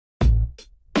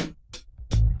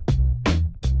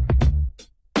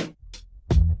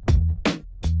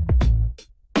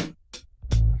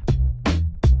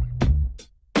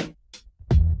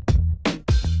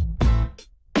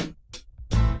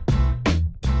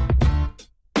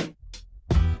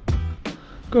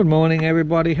Good morning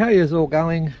everybody, how is all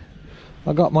going?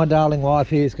 I got my darling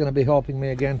wife here, is going to be helping me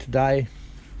again today.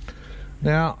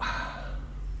 Now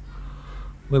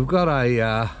we've got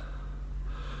a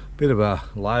bit of a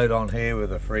load on here with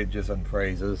the fridges and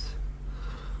freezers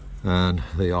and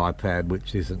the iPad,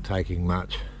 which isn't taking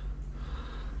much.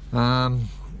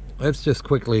 Let's just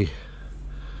quickly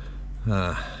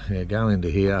go into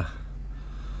here,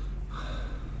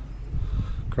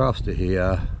 across to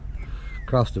here,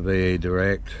 across to VE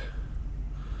Direct.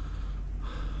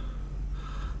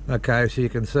 Okay, so you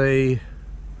can see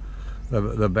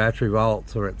the battery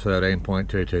volts are at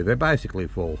 13.22. They're basically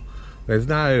full. There's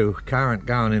no current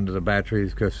going into the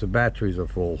batteries because the batteries are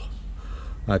full.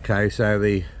 Okay, so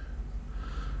the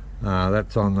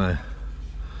that's on the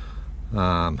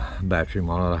battery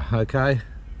monitor. Okay,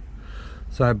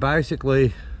 so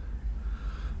basically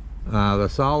the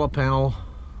solar panel,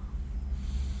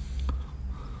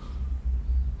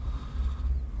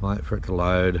 wait for it to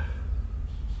load.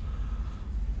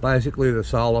 Basically the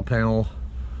solar panel,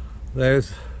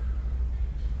 there's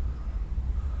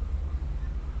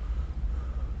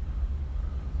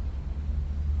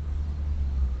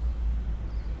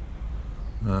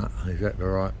is that the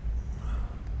right?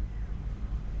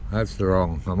 That's the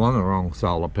wrong, I'm on the wrong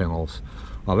solar panels.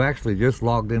 I've actually just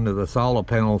logged into the solar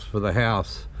panels for the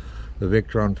house, the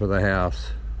Victron for the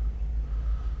house.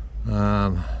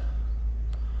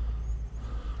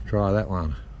 Try that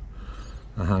one,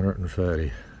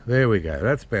 130. There we go,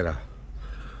 that's better.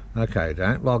 Okay,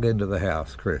 don't log into the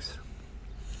house, Chris.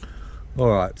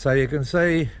 Alright, so you can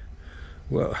see,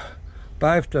 well,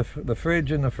 both the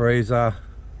fridge and the freezer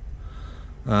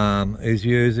is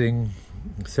using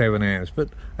 7 amps. But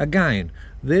again,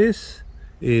 this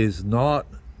is not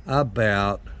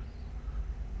about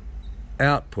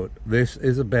output. This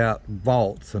is about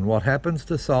volts and what happens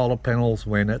to solar panels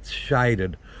when it's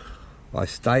shaded. I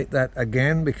state that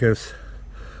again because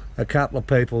a couple of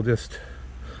people just,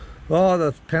 oh,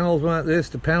 the panels weren't this,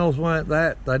 the panels weren't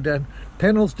that.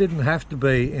 Panels didn't have to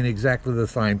be in exactly the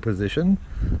same position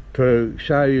to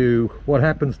show you what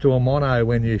happens to a mono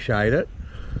when you shade it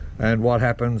and what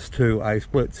happens to a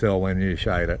split cell when you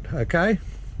shade it. Okay,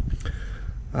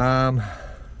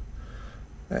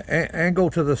 angle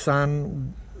to the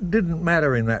sun didn't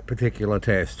matter in that particular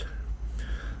test.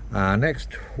 Next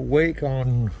week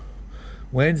on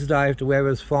Wednesday, if the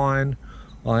weather's fine,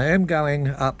 I am going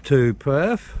up to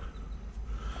Perth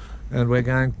and we're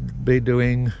going to be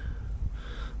doing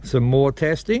some more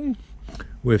testing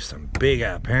with some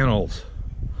bigger panels.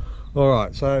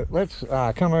 Alright, so let's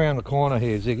come around the corner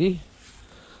here, Ziggy.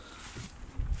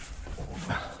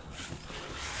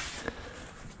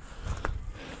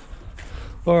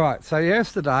 Alright, so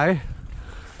yesterday,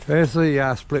 there's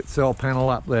the split cell panel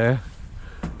up there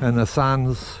and the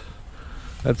sun's,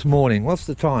 it's morning. What's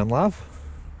the time, love?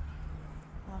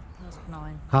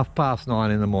 9:30.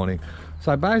 9:30 in the morning.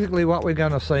 So basically what we're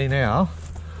going to see now,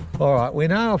 alright, we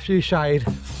know if you shade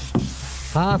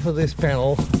half of this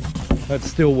panel, it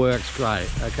still works great.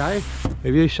 Okay,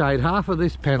 if you shade half of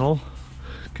this panel,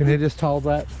 can you just hold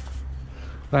that?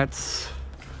 That's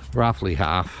roughly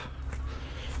half.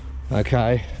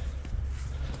 Okay,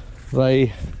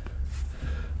 the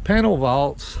panel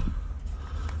volts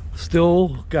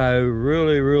still go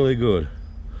really good.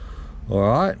 All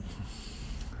right,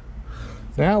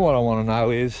 now what I want to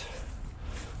know is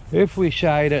if we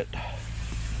shade it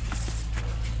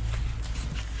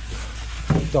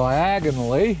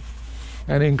diagonally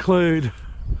and include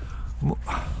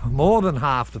more than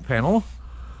half the panel.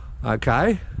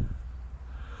 Okay,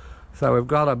 so we've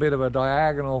got a bit of a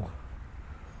diagonal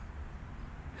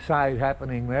shade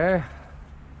happening there.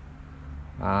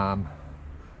 I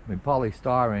mean,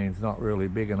 polystyrene's not really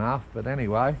big enough, but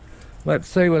anyway, let's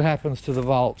see what happens to the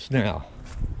volts now.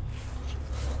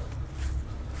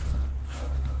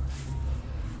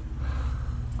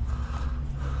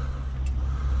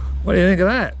 What do you think of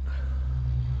that?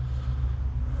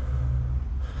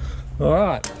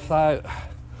 Alright, so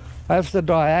that's the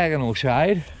diagonal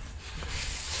shade.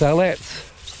 So let's,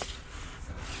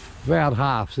 about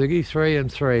half, Ziggy, 3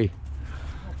 and 3,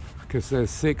 because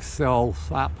there's 6 cells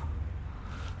up.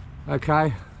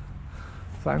 Okay,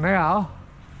 so now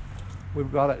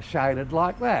we've got it shaded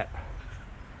like that.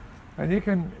 And you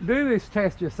can do this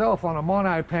test yourself on a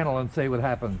mono panel and see what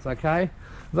happens, okay?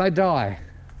 They die.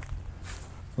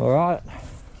 Alright.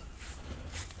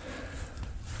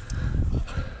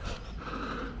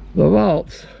 The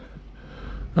volts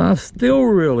are still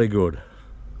really good.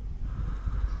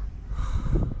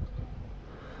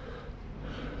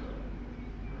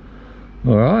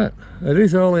 Alright, it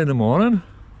is early in the morning,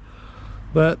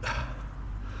 but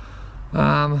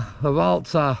The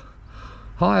volts are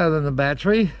higher than the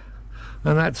battery,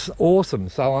 and that's awesome.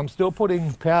 So I'm still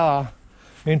putting power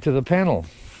into the panel.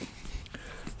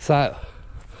 So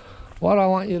what I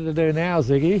want you to do now,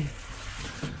 Ziggy,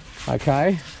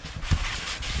 okay,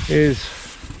 is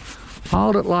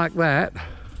hold it like that,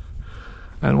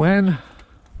 and when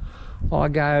I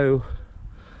go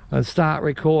and start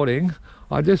recording,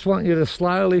 I just want you to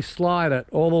slowly slide it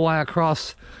all the way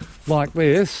across like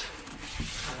this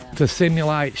to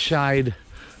simulate shade,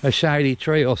 a shady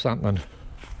tree or something.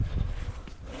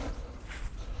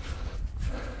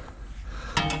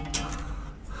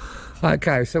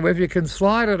 Okay, so if you can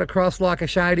slide it across like a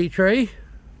shady tree,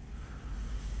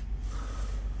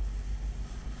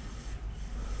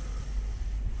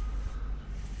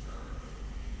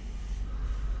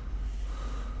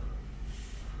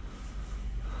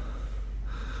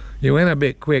 you went a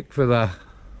bit quick for the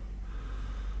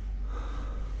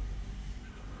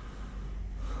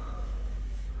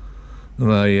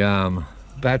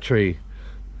battery,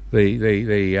 the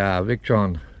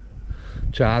Victron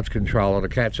charge controller to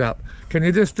catch up. Can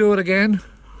you just do it again?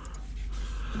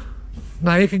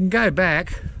 No, you can go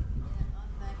back.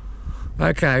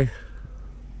 Okay.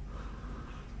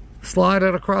 Slide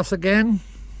it across again.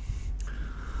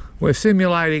 We're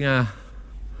simulating a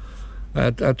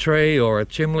tree or a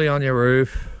chimney on your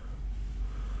roof.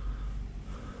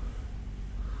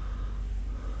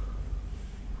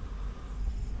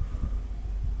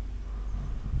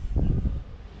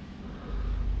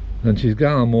 And she's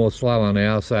going more slower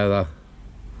now so the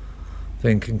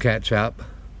thing can catch up.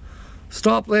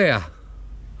 Stop there.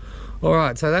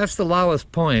 Alright, so that's the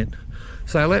lowest point.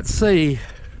 So let's see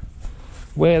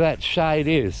where that shade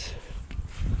is.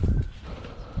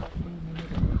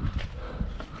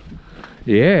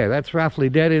 Yeah, that's roughly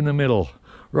dead in the middle,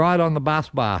 right on the bus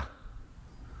bar.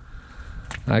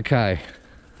 Okay,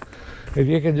 if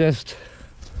you can just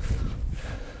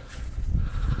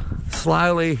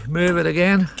slowly move it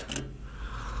again.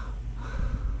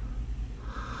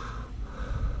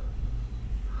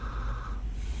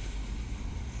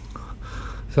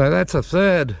 So that's a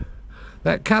third,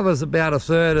 that covers about a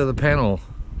third of the panel.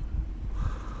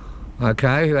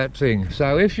 Okay, that thing.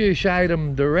 So if you shade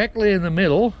them directly in the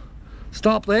middle,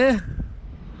 stop there.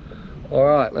 All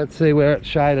right, let's see where it's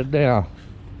shaded now.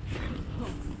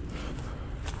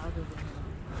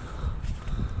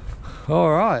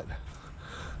 All right.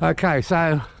 Okay,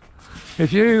 so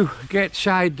if you get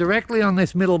shade directly on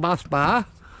this middle bus bar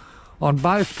on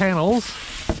both panels,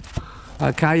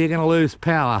 okay, you're going to lose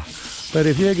power. But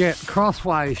if you get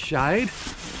crossways shade,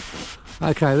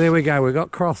 okay, there we go, we've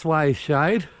got crossways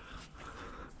shade,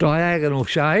 diagonal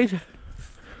shade.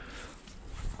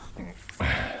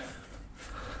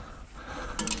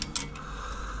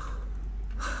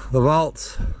 The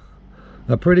volts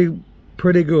are pretty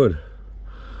good,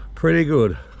 pretty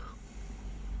good.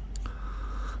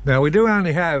 Now we do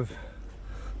only have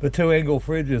the 2 Engel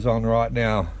fridges on right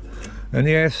now, and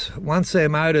yes, once their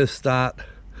motors start,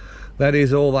 that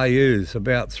is all they use,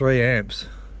 about 3 amps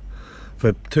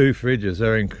for 2 fridges.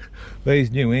 These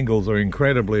new Engels are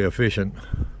incredibly efficient,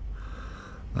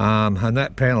 and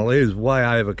that panel is way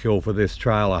overkill for this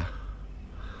trailer.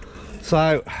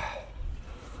 So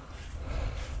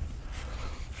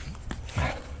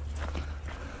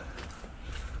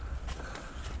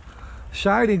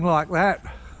shading like that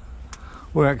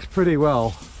works pretty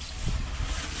well.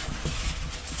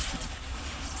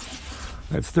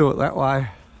 Let's do it that way.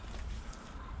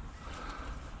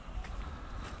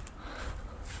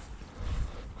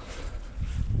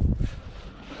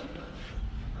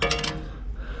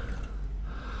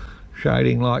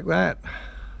 Shading like that.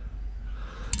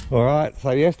 All right, so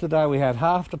yesterday we had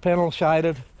half the panel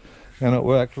shaded and it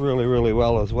worked really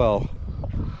well as well.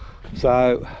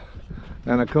 So,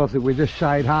 and of course if we just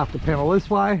shade half the panel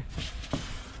this way,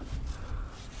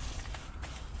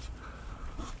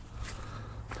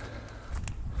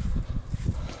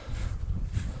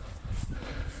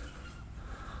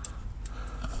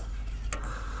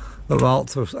 the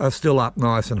volts are still up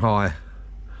nice and high.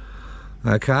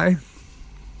 Okay.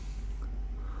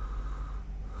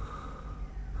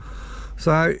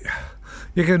 So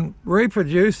you can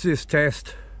reproduce this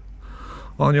test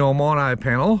on your mono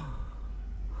panel,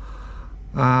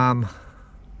 and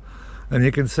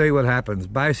you can see what happens.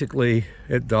 Basically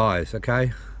it dies,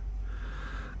 okay?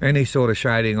 Any sort of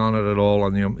shading on it at all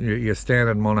on your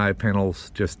standard mono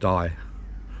panels just die.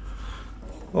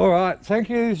 Alright, thank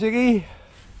you Ziggy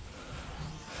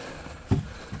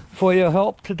for your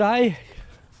help today.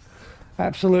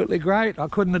 Absolutely great. I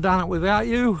couldn't have done it without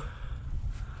you.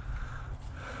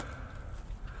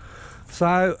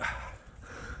 So,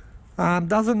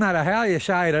 Doesn't matter how you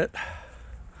shade it,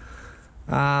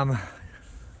 because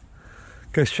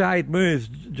shade moves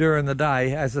during the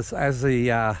day as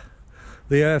the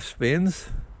earth spins,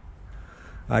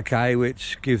 okay,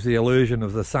 which gives the illusion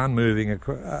of the sun moving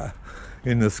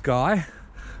in the sky.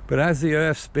 But as the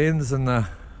earth spins and the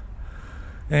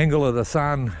angle of the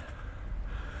sun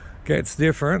gets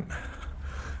different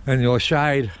and your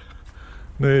shade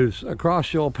moves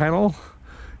across your panel,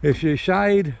 if you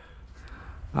shade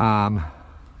a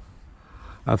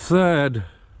third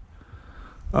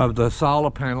of the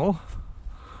solar panel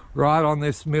right on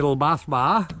this middle bus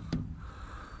bar,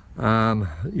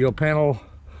 your panel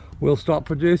will stop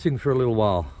producing for a little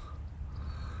while.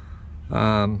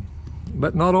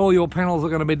 But not all your panels are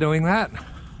going to be doing that.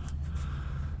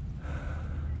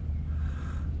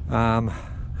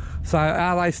 So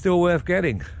are they still worth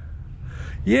getting?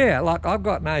 Yeah, like I've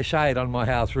got no shade on my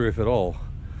house roof at all,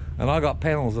 and I got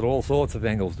panels at all sorts of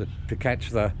angles to catch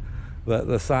the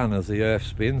sun as the earth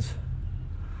spins.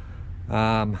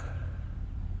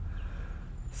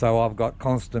 So I've got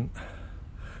constant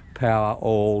power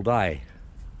all day.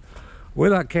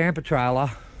 With a camper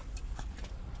trailer,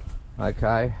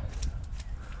 okay,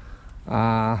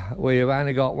 where you've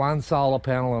only got one solar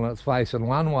panel and it's facing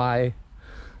one way,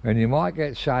 and you might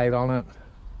get shade on it,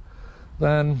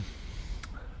 then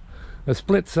the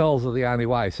split cells are the only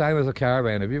way. Same as a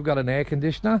caravan. If you've got an air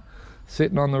conditioner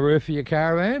sitting on the roof of your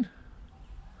caravan,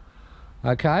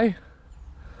 okay,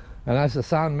 and as the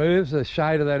sun moves, the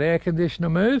shade of that air conditioner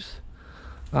moves,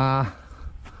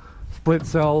 split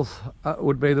cells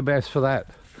would be the best for that.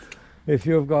 If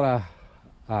you've got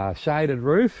a shaded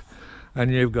roof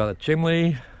and you've got a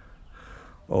chimney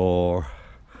or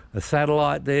a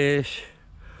satellite dish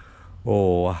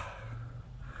or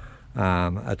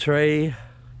a tree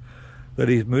that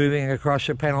is moving across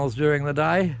your panels during the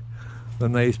day,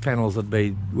 then these panels would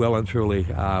be well and truly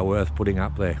worth putting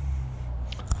up there.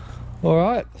 All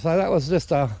right, so that was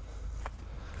just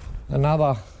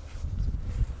another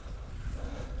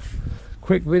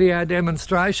quick video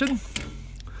demonstration.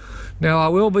 Now I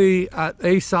will be at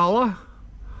eSolar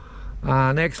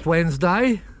next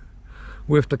Wednesday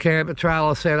with the camper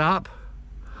trailer set up,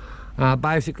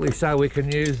 basically so we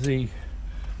can use the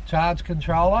charge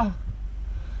controller,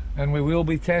 and we will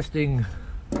be testing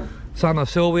some of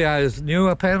Silvio's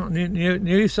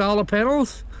new solar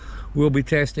panels. We'll be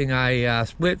testing a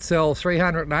split cell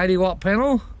 380 watt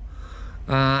panel,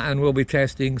 and we'll be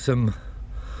testing some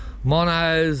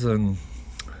monos and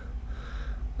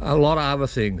a lot of other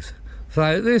things.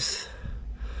 So these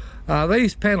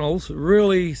panels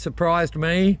really surprised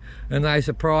me, and they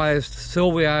surprised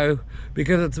Silvio,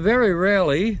 because it's very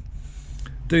rarely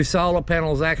do solar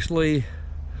panels actually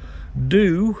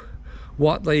do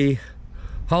what the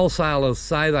wholesalers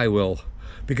say they will,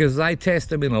 because they test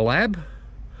them in a lab.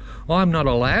 I'm not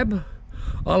a lab.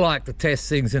 I like to test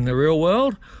things in the real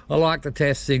world. I like to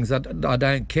test things that I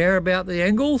don't care about the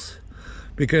angles,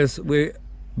 because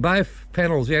both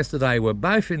panels yesterday were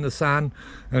both in the sun,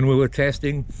 and we were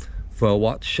testing for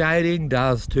what shading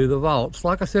does to the volts.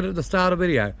 Like I said at the start of the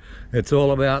video, it's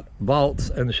all about volts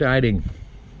and shading,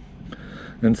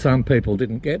 and some people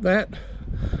didn't get that,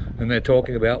 and they're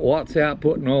talking about watts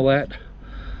output and all that.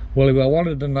 Well, if I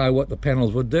wanted to know what the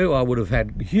panels would do, I would have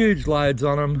had huge loads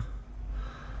on them,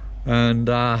 and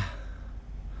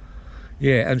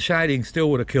yeah, and shading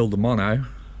still would have killed the mono.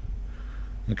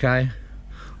 Okay,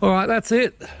 all right, that's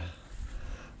it.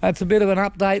 That's a bit of an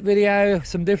update video,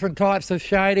 some different types of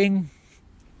shading.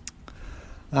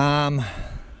 Yeah,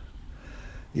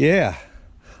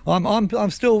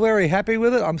 I'm still very happy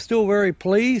with it. I'm still very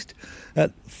pleased.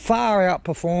 It far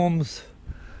outperforms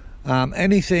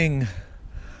anything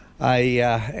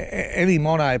any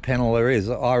mono panel there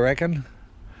is, I reckon.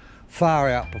 Far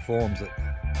outperforms it.